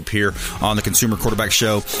Auto Group here on the Consumer Quarterback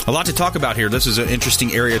Show. A lot to talk about here. This is an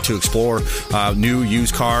interesting area to explore. New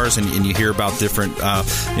used cars, and you hear about different,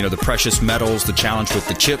 the precious metals, the challenge with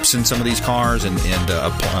the chips in some of these cars, and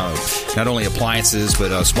not only appliances,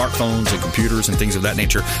 but smartphones and computers and things of that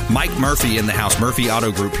nature. Mike Murphy in the house, Murphy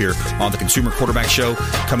Auto Group here on the Consumer Quarterback Show,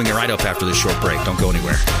 coming right up after this short break. Don't go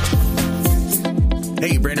anywhere.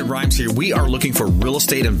 Hey, Brandon Rhymes here. We are looking for real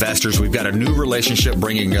estate investors. We've got a new relationship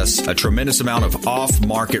bringing us a tremendous amount of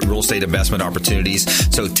off-market real estate investment opportunities.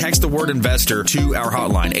 So text the word investor to our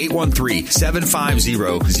hotline,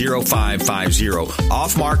 813-750-0550.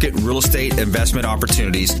 Off-market real estate investment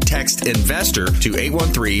opportunities. Text investor to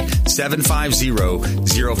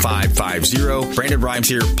 813-750-0550. Brandon Rhymes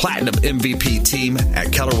here, Platinum MVP team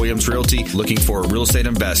at Keller Williams Realty, looking for real estate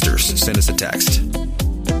investors. Send us a text.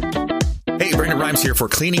 Hey, Brandon Rhymes here for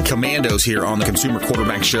Cleaning Commandos here on the Consumer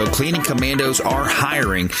Quarterback Show. Cleaning Commandos are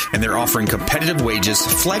hiring, and they're offering competitive wages,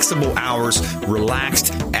 flexible hours,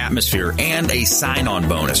 relaxed atmosphere, and a sign-on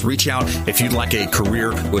bonus. Reach out if you'd like a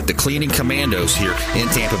career with the Cleaning Commandos here in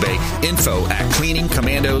Tampa Bay. Info at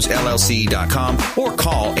cleaningcommandosllc.com or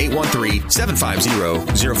call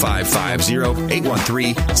 813-750-0550,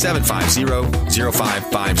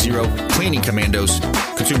 813-750-0550. Cleaning Commandos,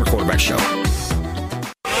 Consumer Quarterback Show.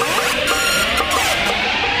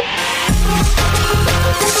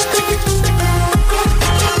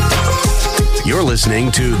 You're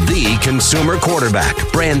listening to The Consumer Quarterback,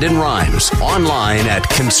 Brandon Rhymes, online at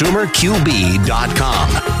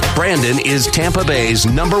consumerqb.com. Brandon is Tampa Bay's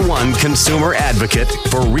 #1 consumer advocate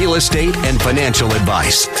for real estate and financial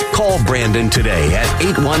advice. Call Brandon today at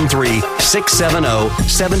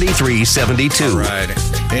 813-670-7372. All right.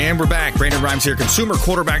 And we're back. Brandon Rhymes here, Consumer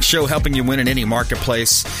Quarterback Show, helping you win in any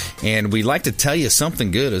marketplace. And we'd like to tell you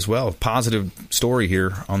something good as well. Positive story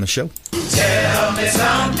here on the show. Tell me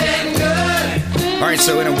something good. All right,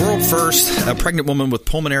 so in a world first, a pregnant woman with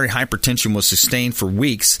pulmonary hypertension was sustained for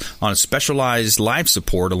weeks on a specialized life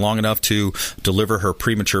support long enough to deliver her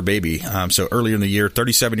premature baby. So earlier in the year,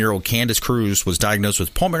 37-year-old Candace Cruz was diagnosed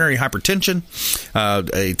with pulmonary hypertension,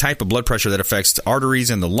 a type of blood pressure that affects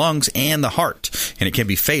arteries in the lungs and the heart, and it can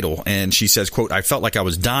be fatal. And she says, quote, I felt like I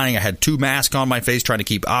was dying. I had 2 masks on my face trying to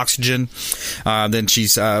keep oxygen. Then she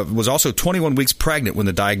was also 21 weeks pregnant when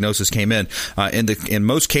the diagnosis came in. In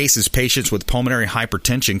most cases, patients with pulmonary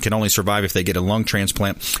hypertension can only survive if they get a lung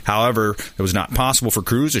transplant. However, it was not possible for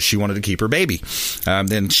Cruz as she wanted to keep her baby.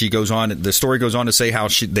 Then she goes on. The story goes on to say how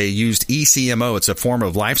they used ECMO. It's a form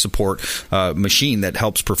of life support machine that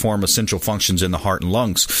helps perform essential functions in the heart and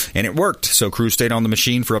lungs, and it worked. So Cruz stayed on the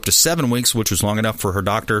machine for up to 7 weeks, which was long enough for her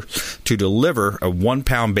doctor to deliver a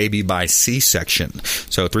 1-pound baby by C-section.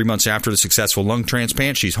 So 3 months after the successful lung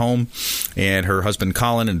transplant, she's home, and her husband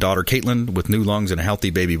Colin and daughter Caitlin with new lungs and a healthy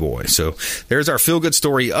baby boy. So there's our feel-good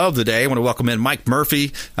story of the day. I want to welcome in Mike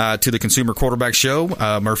Murphy to the Consumer Quarterback Show.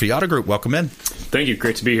 Murphy Auto Group, welcome in. Thank you.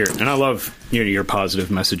 Great to be here. And I love your positive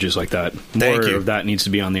messages like that. More of that needs to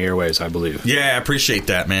be on the airways, I believe. Yeah, I appreciate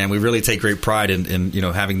that, man. We really take great pride in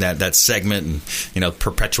having that segment and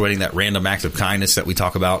perpetuating that random act of kindness that we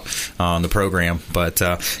talk about on the program. But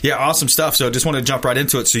awesome stuff. So just want to jump right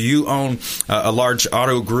into it. So you own a large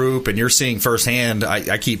auto group, and you're seeing firsthand.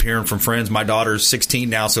 I keep hearing from friends. My daughter's 16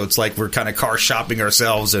 now, so it's like we're kind of car shopping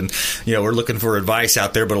ourselves, and we're looking for advice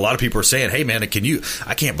out there. But a lot of people are saying, "Hey, man, I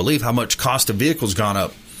can't believe how much cost of vehicles gone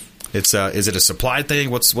up." It's is it a supply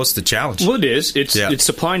thing? What's the challenge? Well, it is. It's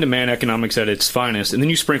supply and demand economics at its finest, and then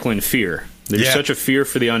you sprinkle in fear. There's such a fear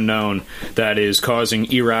for the unknown that is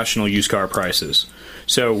causing irrational used car prices.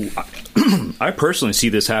 So I personally see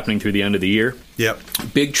this happening through the end of the year. Yep.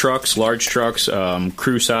 Big trucks, large trucks,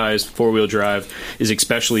 crew size, four-wheel drive is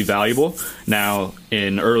especially valuable. Now,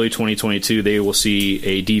 in early 2022, they will see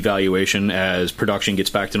a devaluation as production gets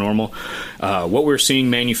back to normal. What we're seeing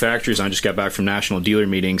manufacturers, I just got back from national dealer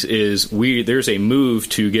meetings, is there's a move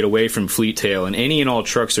to get away from fleet tail, and any and all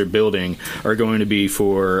trucks they're building are going to be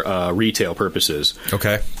for retail purposes.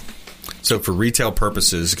 Okay. So for retail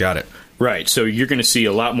purposes, got it. Right. So you're going to see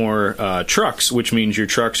a lot more trucks, which means your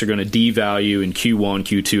trucks are going to devalue in Q1,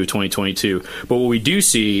 Q2 of 2022. But what we do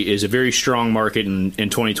see is a very strong market in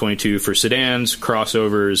 2022 for sedans,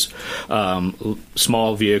 crossovers,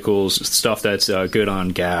 small vehicles, stuff that's good on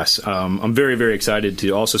gas. I'm very, very excited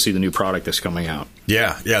to also see the new product that's coming out.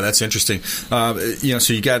 Yeah, that's interesting. So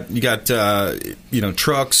you got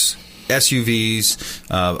trucks,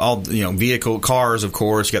 SUVs, all vehicle cars, of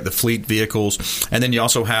course. You got the fleet vehicles, and then you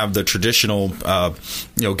also have the traditional,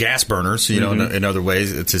 gas burners. In other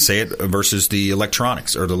ways to say it, versus the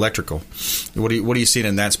electronics or the electrical. What are you seeing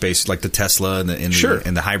in that space, like the Tesla and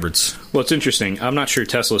the hybrids? Well, it's interesting. I'm not sure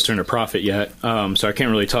Tesla's turned a profit yet, so I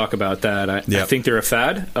can't really talk about that. I think they're a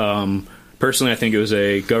fad. Personally, I think it was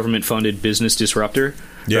a government-funded business disruptor.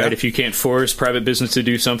 Yeah. Right? If you can't force private business to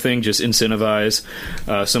do something, just incentivize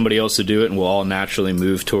somebody else to do it, and we'll all naturally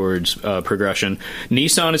move towards progression.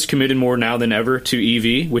 Nissan is committed more now than ever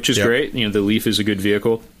to EV, which is great. The Leaf is a good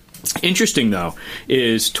vehicle. Interesting, though,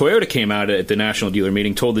 is Toyota came out at the national dealer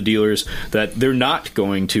meeting, told the dealers that they're not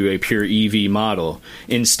going to a pure EV model.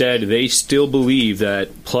 Instead, they still believe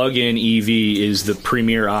that plug-in EV is the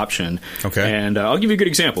premier option. Okay. And I'll give you a good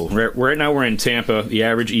example. Right now we're in Tampa. The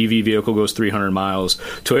average EV vehicle goes 300 miles.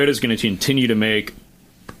 Toyota's going to continue to make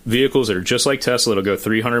vehicles that are just like Tesla. It'll go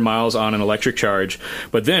 300 miles on an electric charge.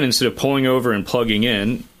 But then instead of pulling over and plugging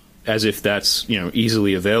in, as if that's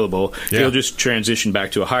easily available, they'll just transition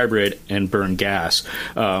back to a hybrid and burn gas.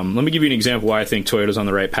 Let me give you an example why I think Toyota's on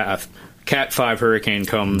the right path. Cat 5 hurricane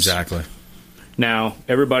comes. Exactly. Now,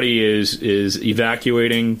 everybody is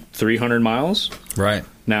evacuating 300 miles. Right.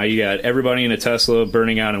 Now, you got everybody in a Tesla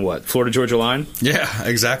burning out in what? Florida-Georgia line? Yeah,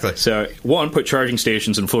 exactly. So, one, put charging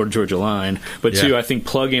stations in Florida-Georgia line. But two, I think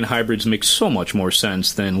plug-in hybrids make so much more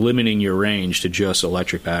sense than limiting your range to just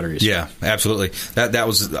electric batteries. Yeah, absolutely. That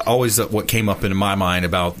was always what came up in my mind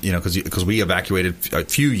about, because we evacuated a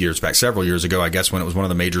few years back, several years ago, I guess, when it was one of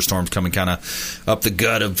the major storms coming kind of up the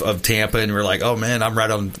gut of Tampa. And we were like, oh, man, I'm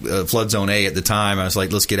right on flood zone A at the time. I was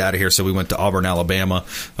like, let's get out of here. So we went to Auburn, Alabama,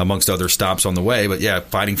 amongst other stops on the way. But, yeah,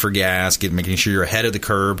 fighting for gas, making sure you're ahead of the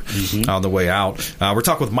curb on the way out. We're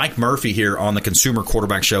talking with Mike Murphy here on the Consumer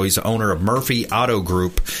Quarterback Show. He's the owner of Murphy Auto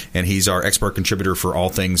Group, and he's our expert contributor for all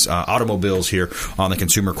things automobiles here on the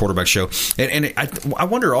Consumer Quarterback Show. And I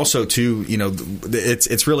wonder also, too,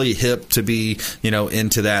 it's really hip to be,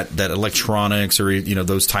 into that electronics or,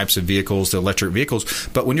 those types of vehicles, the electric vehicles.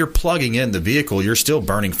 But when you're plugging in the vehicle, you're still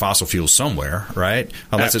burning fossil fuels somewhere, right?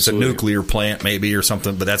 Unless Absolutely. It's a nuclear plant maybe or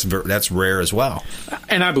something, but that's rare as well.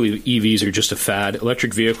 And I believe EVs are just a fad.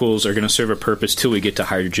 Electric vehicles are going to serve a purpose till we get to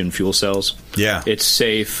hydrogen fuel cells. Yeah. It's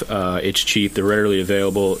safe. It's cheap. They're readily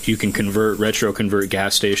available. You can retro convert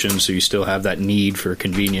gas stations, so you still have that need for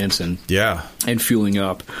convenience and fueling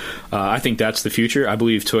up. I think that's the future. I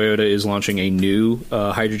believe Toyota is launching a new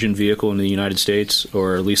hydrogen vehicle in the United States,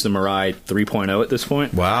 or at least the Mirai 3.0 at this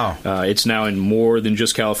point. Wow. It's now in more than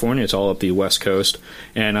just California. It's all up the West Coast.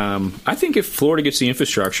 And I think if Florida gets the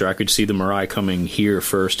infrastructure, I could see the Mirai coming here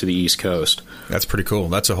first to the East Coast. That's pretty cool.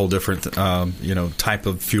 That's a whole different, type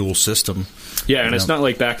of fuel system. Yeah, and it's not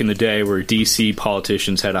like back in the day where D.C.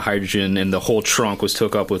 politicians had a hydrogen and the whole trunk was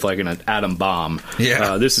took up with like an atom bomb.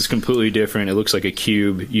 Yeah. This is completely different. It looks like a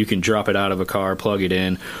cube. You can drop it out of a car, plug it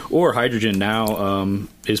in. Or hydrogen now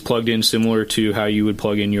is plugged in similar to how you would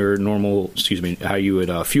plug in your how you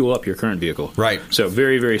would fuel up your current vehicle. Right. So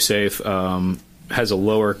very, very safe. Has a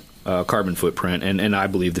lower carbon footprint, and I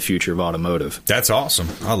believe the future of automotive. That's awesome.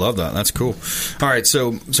 I love that. That's cool. All right,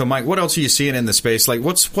 so Mike, what else are you seeing in the space? Like,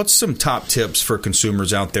 what's some top tips for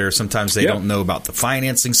consumers out there? Sometimes they don't know about the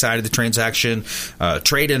financing side of the transaction,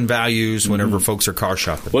 trade-in values whenever folks are car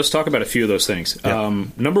shopping. Let's talk about a few of those things.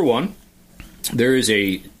 Number one, there is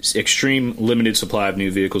a extreme limited supply of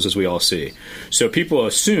new vehicles, as we all see. So people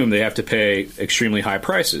assume they have to pay extremely high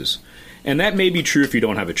prices. And that may be true if you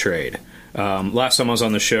don't have a trade. Last time I was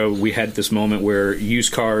on the show, we had this moment where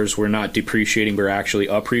used cars were not depreciating, but actually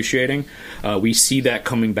appreciating. We see that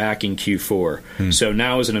coming back in Q4. So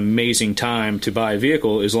now is an amazing time to buy a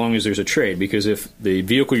vehicle as long as there's a trade, because if the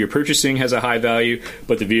vehicle you're purchasing has a high value,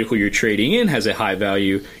 but the vehicle you're trading in has a high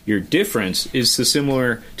value, your difference is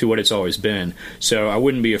similar to what it's always been. So I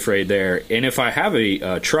wouldn't be afraid there. And if I have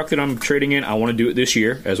a truck that I'm trading in, I want to do it this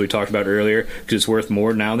year, as we talked about earlier, because it's worth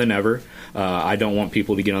more now than ever. I don't want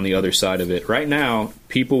people to get on the other side of it. Right now,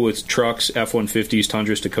 people with trucks, F-150s,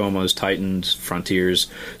 Tundras, Tacomas, Titans, Frontiers,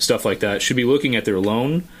 stuff like that, should be looking at their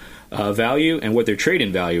loan value and what their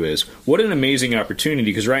trade-in value is. What an amazing opportunity,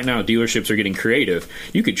 because right now dealerships are getting creative.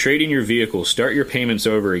 You could trade in your vehicle, start your payments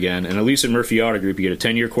over again, and at least at Murphy Auto Group, you get a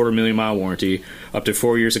 10-year, 250,000-mile warranty, up to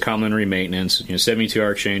 4 years of complimentary maintenance,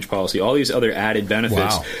 72-hour exchange policy, all these other added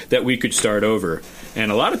benefits that we could start over. And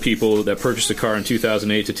a lot of people that purchased a car in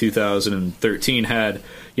 2008 to 2013 had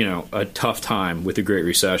a tough time with the Great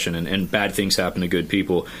Recession, and bad things happen to good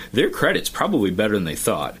people. Their credit's probably better than they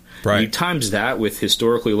thought. Right. You times that with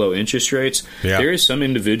historically low interest rates, there is some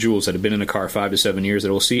individuals that have been in a car 5 to 7 years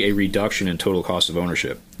that will see a reduction in total cost of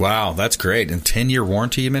ownership. Wow, that's great. And 10-year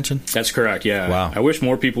warranty, you mentioned? That's correct, yeah. Wow. I wish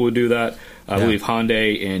more people would do that. I believe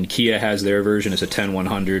Hyundai and Kia has their version as a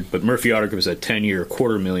 10-100, but Murphy Auto Group is a 10-year,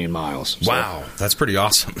 250,000 miles. So wow, that's pretty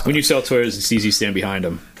awesome. When you sell Toyotas, it's easy to stand behind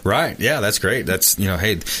them. Right. Yeah, that's great. That's,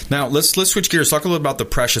 hey, now let's switch gears. Talk a little about the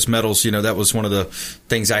precious metals. That was one of the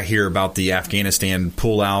things I hear about the Afghanistan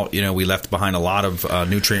pullout. We left behind a lot of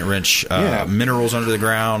nutrient-rich minerals under the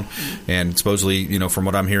ground. And supposedly, from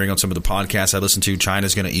what I'm hearing on some of the podcasts I listen to,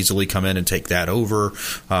 China's going to easily come in and take that over.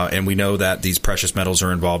 And we know that these precious metals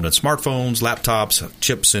are involved in smartphones, laptops,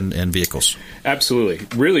 chips, and vehicles. Absolutely.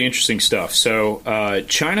 Really interesting stuff. So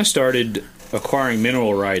China started acquiring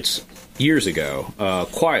mineral rights years ago,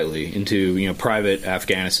 quietly into private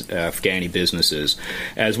Afghani businesses.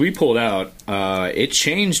 As we pulled out, it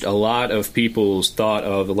changed a lot of people's thought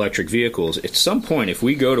of electric vehicles. At some point, if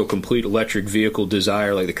we go to a complete electric vehicle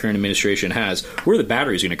desire like the current administration has, where are the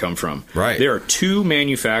batteries going to come from? Right. There are 2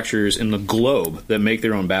 manufacturers in the globe that make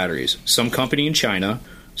their own batteries. Some company in China.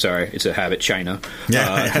 Sorry, it's a habit, China.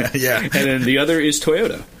 Yeah. And then the other is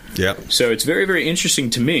Toyota. Yep. So it's very, very interesting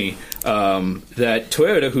to me that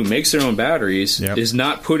Toyota, who makes their own batteries, is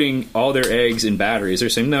not putting all their eggs in batteries. They're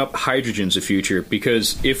saying, no, hydrogen's the future,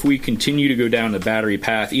 because if we continue to go down the battery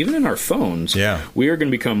path, even in our phones, we are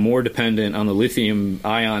going to become more dependent on the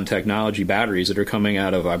lithium-ion technology batteries that are coming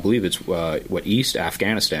out of, I believe it's, East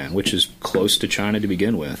Afghanistan, which is close to China to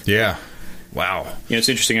begin with. Yeah. Wow. It's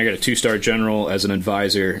interesting. I got a 2-star general as an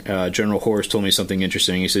advisor. General Horst told me something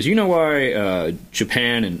interesting. He says, you know why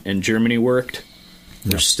Japan and Germany worked?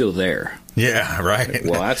 They're still there. Yeah, right.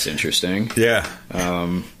 Well, that's interesting. Yeah.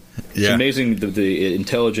 It's amazing the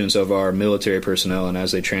intelligence of our military personnel, and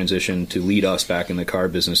as they transition to lead us back in the car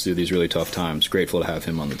business through these really tough times. Grateful to have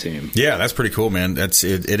him on the team. Yeah, that's pretty cool, man. It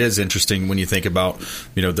is interesting when you think about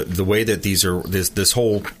the way that this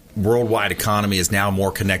whole worldwide economy is now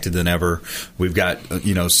more connected than ever. We've got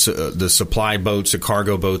the supply boats, the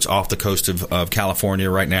cargo boats off the coast of California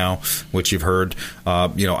right now, which you've heard.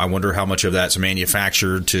 I wonder how much of that's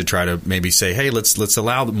manufactured to try to maybe say, hey, let's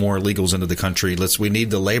allow more illegals into the country. We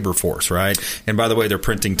need the labor force, right? And by the way, they're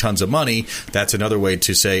printing tons of money. That's another way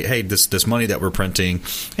to say, hey, this money that we're printing,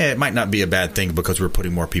 it might not be a bad thing because we're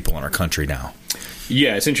putting more people in our country now.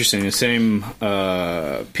 Yeah, it's interesting. The same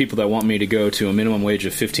people that want me to go to a minimum wage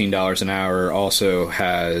of $15 an hour also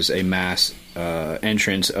has a mass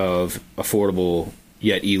entrance of affordable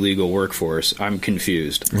yet illegal workforce. I'm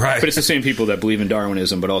confused. Right. But it's the same people that believe in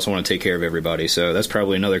Darwinism but also want to take care of everybody. So that's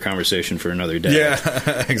probably another conversation for another day.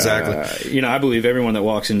 Yeah, exactly. I believe everyone that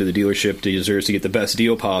walks into the dealership deserves to get the best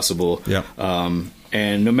deal possible. Yeah.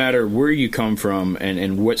 And no matter where you come from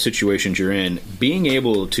and what situations you're in, being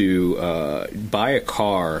able to buy a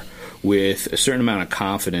car with a certain amount of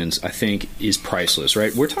confidence, I think, is priceless,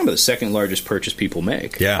 right? We're talking about the second largest purchase people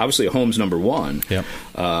make. Yeah. Obviously, a home's number one. Yep.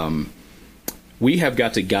 We have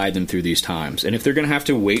got to guide them through these times. And if they're going to have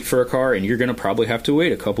to wait for a car, and you're going to probably have to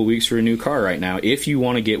wait a couple weeks for a new car right now, if you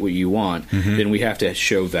want to get what you want, then we have to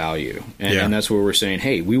show value. And that's where we're saying,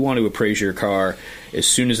 hey, we want to appraise your car as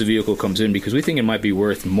soon as the vehicle comes in because we think it might be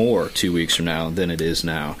worth more 2 weeks from now than it is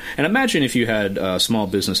now. And imagine if you had small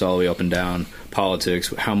business all the way up and down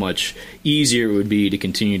politics, how much easier it would be to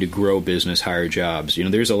continue to grow business, hire jobs.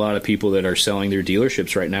 There's a lot of people that are selling their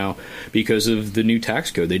dealerships right now because of the new tax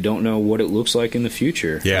code. They don't know what it looks like in the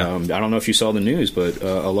future. Yeah. I don't know if you saw the news, but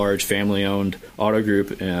a large family-owned auto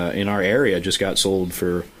group in our area just got sold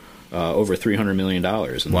for over $300 million.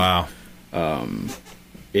 Wow.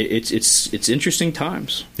 it's interesting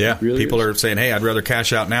times. Yeah, really people is. are saying, hey, I'd rather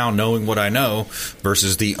cash out now knowing what I know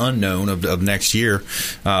versus the unknown of next year.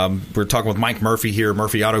 We're talking with Mike Murphy here,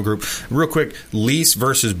 Murphy Auto Group. Real quick, lease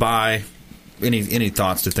versus buy. Any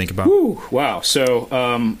thoughts to think about? Whew, wow. So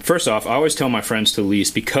first off, I always tell my friends to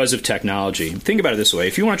lease because of technology. Think about it this way.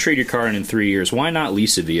 If you want to trade your car in 3 years, why not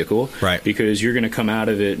lease a vehicle? Right. Because you're going to come out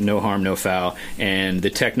of it no harm, no foul. And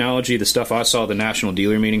the technology, the stuff I saw at the National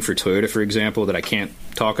Dealer Meeting for Toyota, for example, that I can't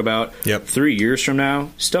talk about, 3 years from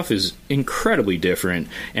now, stuff is incredibly different.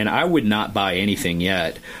 And I would not buy anything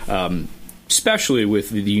yet. Especially with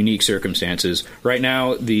the unique circumstances. Right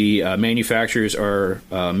now, the manufacturers are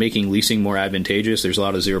making leasing more advantageous. There's a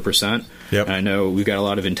lot of 0%. Yep. I know we've got a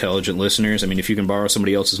lot of intelligent listeners. I mean, if you can borrow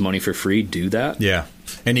somebody else's money for free, do that. Yeah.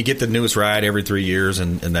 And you get the newest ride every 3 years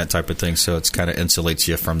and that type of thing, so it's kind of insulates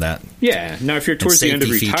you from that. Yeah. Now, if you're towards the end of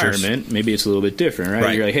retirement, features. Maybe it's a little bit different,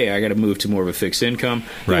 right? You're like, hey, I got to move to more of a fixed income.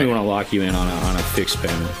 We want to lock you in on a fixed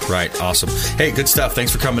payment. Right. Awesome. Hey, good stuff.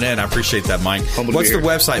 Thanks for coming in. I appreciate that, Mike. What's the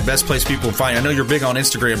website, best place people can find? I know you're big on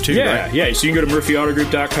Instagram, too, right? Yeah. So you can go to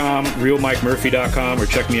murphyautogroup.com, realmikemurphy.com, or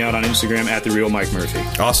check me out on Instagram at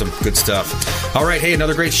 @therealmikemurphy. Awesome. Good stuff. All right. Hey,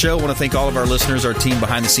 another great show. I want to thank all of our listeners, our team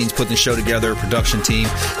behind the scenes putting the show together, production team,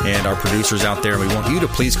 and our producers out there. We want you to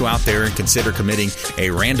please go out there and consider committing a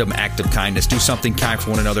random act of kindness. Do something kind for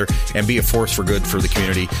one another and be a force for good for the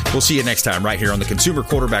community. We'll see you next time right here on the Consumer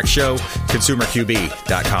Quarterback Show,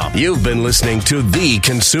 ConsumerQB.com. You've been listening to The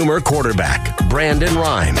Consumer Quarterback, Brandon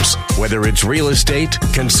Rhymes. Whether it's real estate,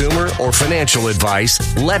 consumer, or financial advice,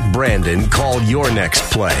 let Brandon call your next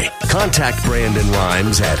play. Contact Brandon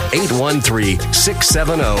Rhymes at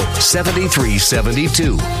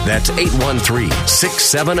 813-670-7372. That's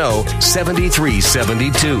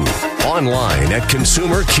 813-670-7372. Online at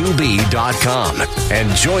ConsumerQB.com.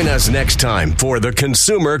 And join us next time for the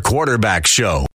Consumer Quarterback Show.